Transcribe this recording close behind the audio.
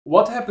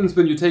What happens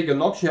when you take a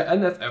Noctua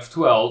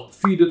NF-F12,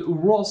 feed it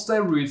raw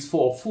steroids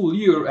for a full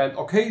year and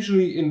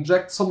occasionally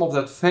inject some of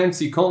that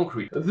fancy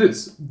concrete?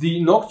 This,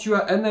 the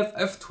Noctua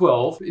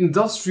NF-F12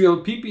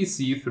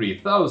 IndustrialPPC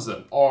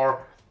 3000,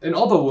 or in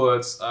other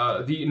words,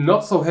 the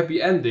not so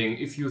happy ending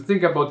if you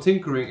think about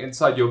tinkering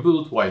inside your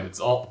build while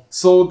it's on.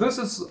 So this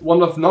is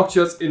one of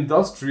Noctua's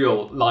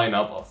industrial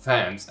lineup of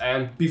fans,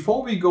 and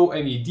before we go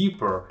any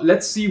deeper,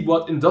 let's see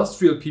what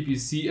industrial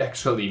PPC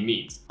actually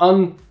means.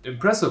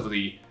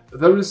 Unimpressively,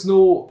 there is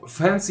no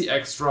fancy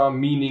extra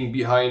meaning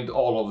behind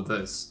all of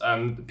this.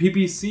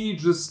 PPC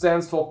just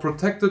stands for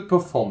Protected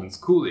Performance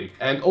Cooling.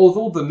 And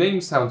although the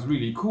name sounds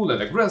really cool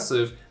and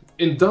aggressive,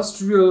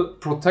 Industrial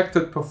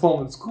Protected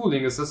Performance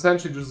Cooling is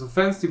essentially just a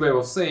fancy way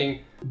of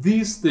saying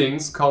these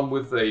things come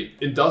with a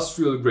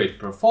industrial grade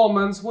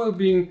performance while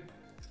being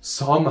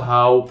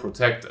somehow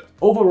protected.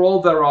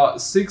 Overall, there are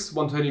 6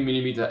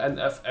 120mm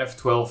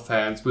NF-F12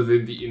 fans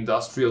within the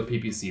industrial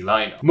PPC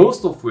lineup,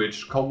 most of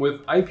which come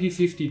with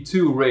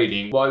IP52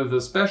 rating, while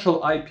the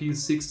special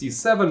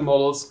IP67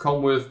 models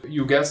come with,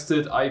 you guessed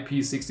it,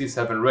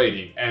 IP67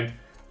 rating. And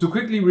to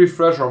quickly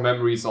refresh our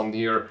memories on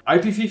here,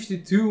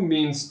 IP52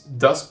 means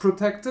dust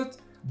protected,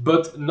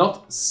 but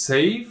not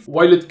safe,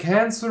 while it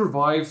can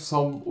survive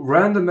some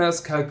random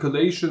ass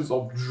calculations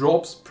of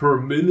drops per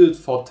minute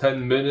for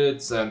 10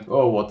 minutes and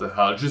oh what the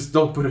hell, just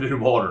don't put it in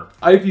water.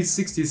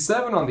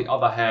 IP67 on the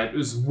other hand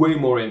is way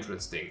more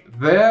interesting.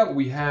 There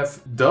we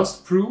have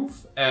dust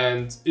proof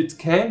and it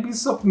can be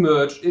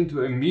submerged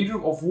into a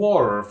meter of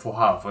water for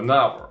half an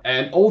hour.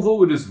 And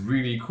although it is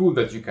really cool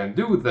that you can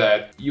do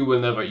that, you will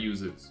never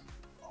use it,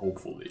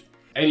 hopefully.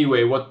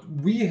 Anyway, what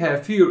we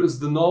have here is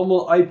the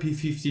normal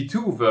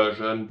IP52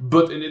 version,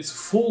 but in its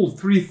full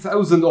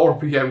 3000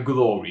 RPM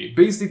glory.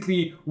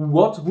 Basically,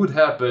 what would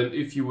happen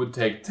if you would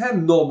take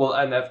 10 normal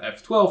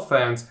NF-F12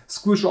 fans,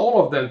 squish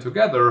all of them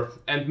together,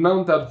 and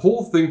mount that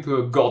whole thing to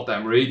a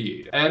goddamn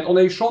radiator. And on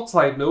a short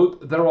side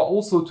note, there are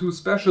also 2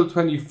 special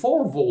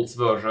 24 volts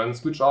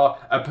versions, which are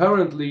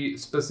apparently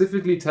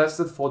specifically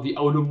tested for the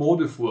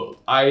automotive world.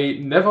 I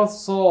never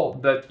saw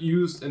that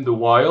used in the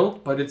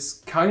wild, but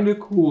it's kinda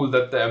cool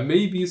that there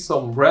may be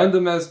some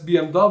random ass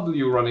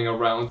BMW running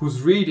around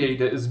whose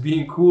radiator is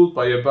being cooled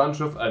by a bunch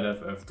of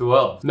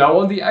NF-F12. Now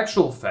on the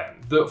actual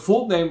fan, the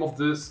full name of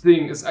this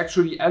thing is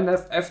actually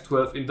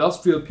NF-F12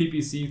 Industrial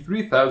PPC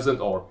 3000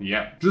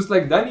 RPM. Just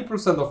like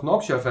 90% of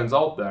Noctua fans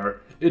out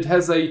there, it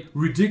has a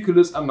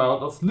ridiculous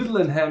amount of little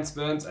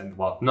enhancements and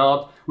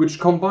whatnot, which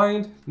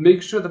combined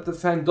make sure that the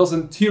fan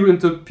doesn't tear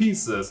into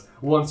pieces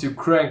once you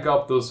crank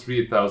up those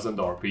 3000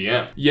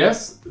 RPM.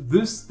 Yes,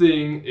 this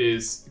thing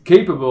is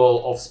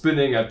capable of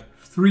spinning at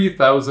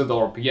 3000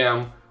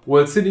 RPM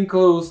while sitting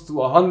close to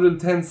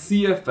 110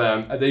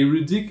 CFM at a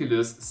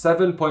ridiculous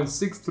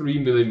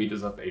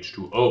 7.63mm of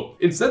H2O.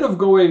 Instead of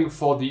going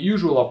for the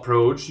usual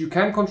approach, you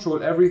can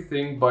control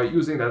everything by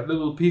using that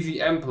little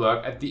PWM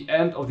plug at the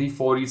end of the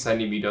 40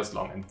 cm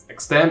long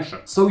extension.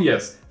 So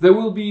yes, there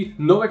will be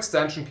no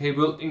extension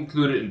cable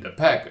included in the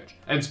package.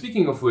 And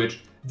speaking of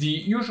which, the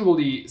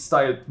usually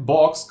styled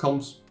box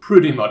comes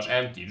pretty much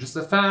empty, just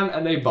a fan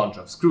and a bunch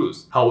of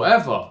screws.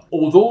 However,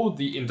 although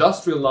the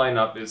industrial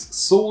lineup is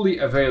solely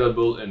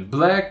available in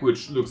black,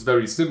 which looks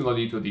very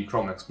similarly to the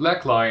Chromex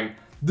Black line,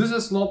 this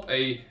is not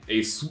a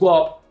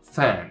swap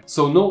fan,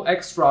 so no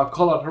extra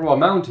colored rubber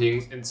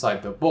mountings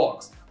inside the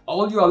box.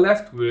 All you are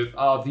left with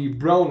are the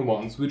brown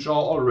ones, which are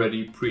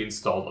already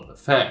pre-installed on the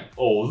fan.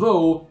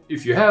 Although,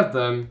 if you have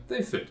them,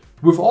 they fit.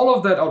 With all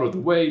of that out of the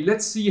way,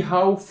 let's see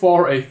how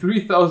far a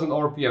 3000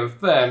 RPM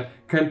fan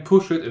can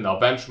push it in our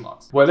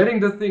benchmarks. While letting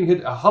the thing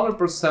hit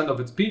 100% of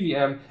its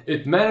PWM,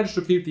 it managed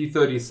to keep the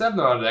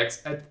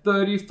 3700X at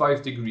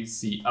 35 degrees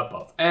C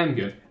above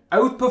ambient,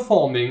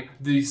 outperforming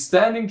the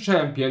standing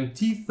champion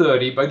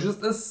T30 by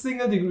just a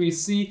single degree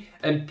C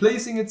and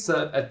placing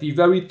itself at the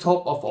very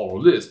top of our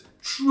list.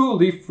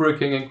 Truly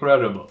freaking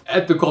incredible.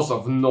 At the cost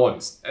of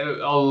noise,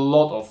 a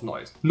lot of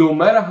noise. No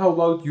matter how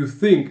loud you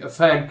think a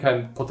fan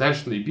can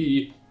potentially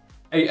be,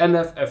 a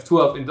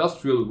NF-F12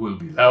 industrial will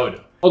be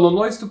louder. On the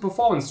noise to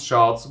performance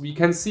charts, we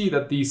can see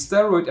that the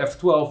steroid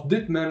F12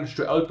 did manage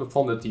to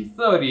outperform the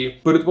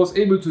T30, but it was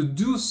able to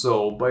do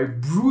so by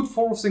brute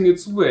forcing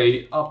its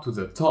way up to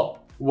the top.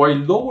 While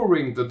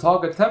lowering the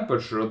target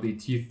temperature, the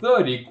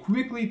T30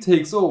 quickly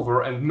takes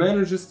over and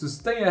manages to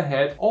stay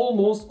ahead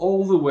almost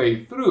all the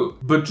way through.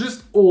 But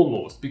just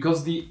almost,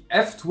 because the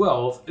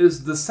F12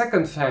 is the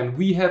second fan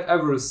we have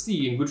ever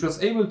seen which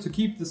was able to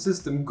keep the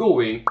system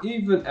going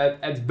even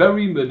at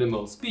very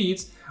minimal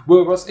speeds,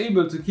 where it was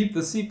able to keep the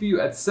CPU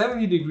at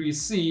 70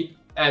 degrees C,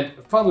 and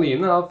funnily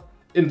enough,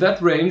 in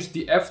that range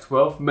the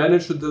F12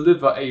 managed to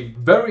deliver a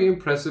very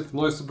impressive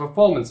noise to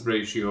performance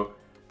ratio.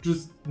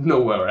 Just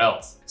nowhere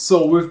else.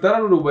 So with that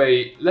out of the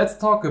way, let's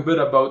talk a bit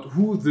about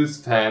who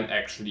this fan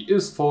actually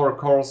is for. Of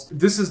course,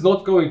 this is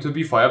not going to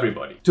be for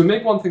everybody. To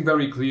make one thing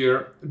very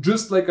clear,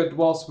 just like it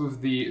was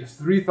with the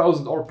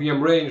 3000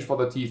 RPM range for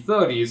the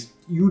T30s,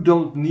 you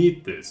don't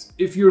need this.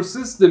 If your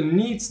system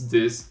needs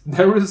this,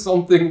 there is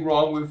something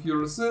wrong with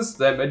your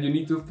system and you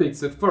need to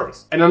fix it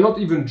first. And I'm not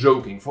even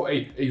joking, for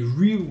a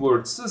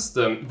real-world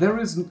system, there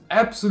is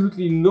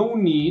absolutely no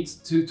need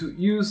to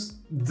use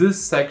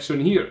this section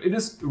here. It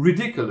is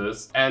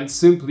ridiculous and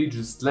simply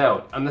just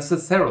loud,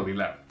 unnecessarily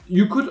loud.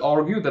 You could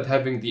argue that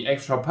having the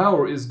extra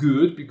power is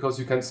good because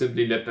you can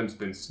simply let them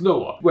spin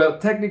slower. Well,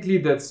 technically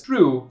that's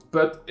true,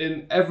 but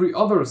in every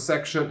other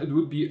section it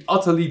would be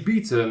utterly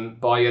beaten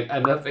by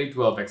an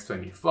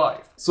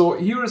NF-F12X25. So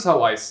here is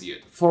how I see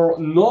it. For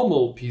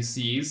normal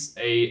PCs,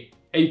 a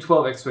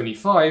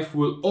A12X25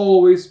 will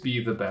always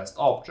be the best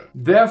option.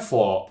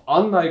 Therefore,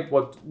 unlike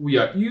what we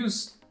are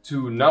used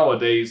to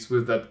nowadays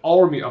with that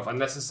army of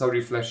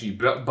unnecessary flashy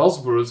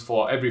buzzwords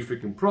for every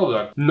freaking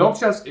product,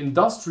 Noctua's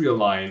industrial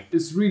line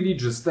is really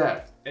just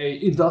that,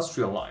 a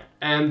industrial line.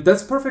 And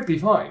that's perfectly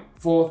fine.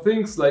 For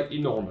things like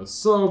enormous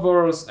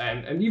servers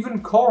and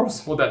even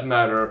cores for that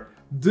matter,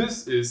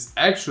 this is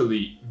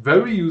actually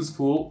very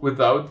useful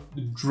without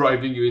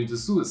driving you into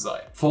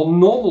suicide. For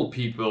normal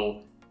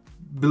people,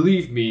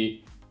 believe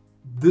me,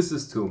 this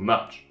is too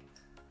much.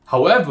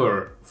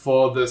 However,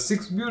 for the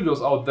 6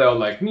 weirdos out there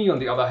like me, on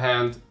the other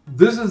hand,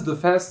 this is the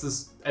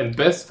fastest and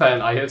best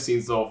fan I have seen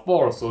so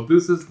far, so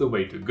this is the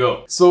way to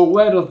go. So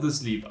where does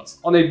this leave us?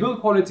 On a build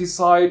quality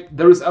side,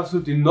 there is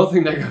absolutely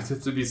nothing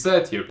negative to be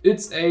said here.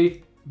 It's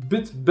a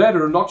bit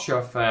better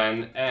Noctua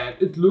fan and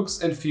it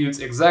looks and feels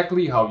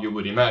exactly how you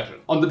would imagine.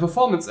 On the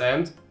performance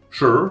end,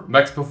 sure,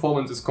 max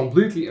performance is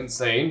completely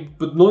insane,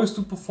 but noise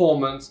to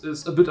performance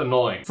is a bit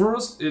annoying.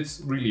 First,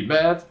 it's really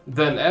bad,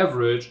 then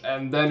average,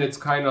 and then it's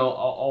kind of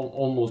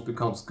almost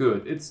becomes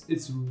good.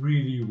 It's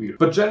really weird.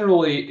 But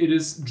generally, it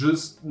is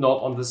just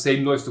not on the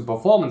same noise to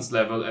performance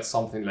level as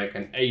something like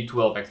an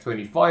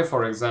A12X25,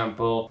 for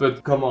example.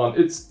 But come on,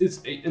 it's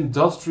an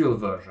industrial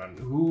version.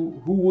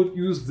 Who would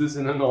use this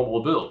in a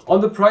normal build?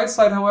 On the price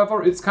side,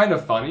 however, it's kind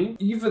of funny.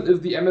 Even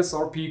if the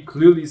MSRP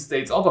clearly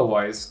states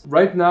otherwise,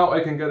 right now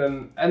I can get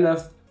an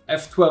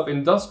NF-F12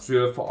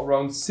 Industrial for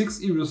around 6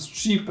 euros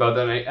cheaper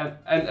than an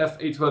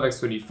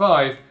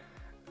NF-A12X25,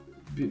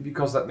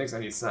 because that makes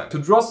any sense. To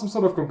draw some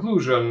sort of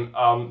conclusion,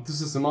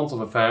 this is a month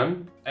of a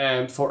fan,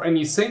 and for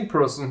any sane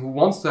person who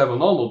wants to have a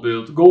normal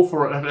build, go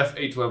for an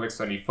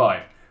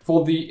NF-A12X25.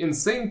 For the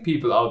insane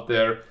people out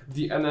there,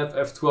 the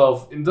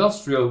NF-F12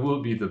 Industrial will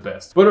be the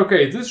best. But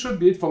okay, this should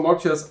be it for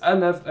Noctua's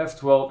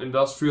NF-F12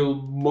 Industrial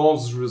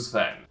monstrous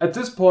fan. At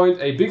this point,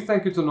 a big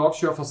thank you to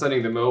Noctua for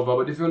sending them over,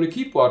 but if you want to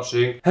keep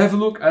watching, have a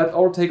look at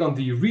our take on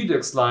the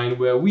Redux line,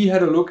 where we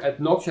had a look at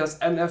Noctua's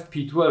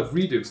NF-P12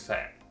 Redux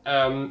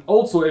fan.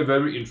 Also a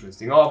very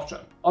interesting option.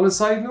 On a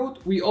side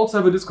note, we also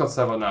have a Discord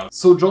server now,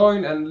 so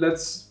join and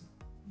let's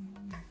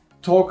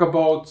talk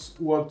about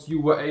what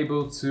you were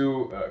able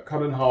to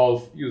cut in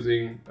half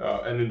using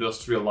an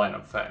industrial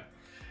lineup fan.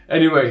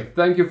 Anyway,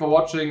 thank you for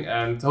watching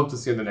and hope to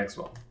see you in the next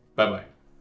one. Bye bye.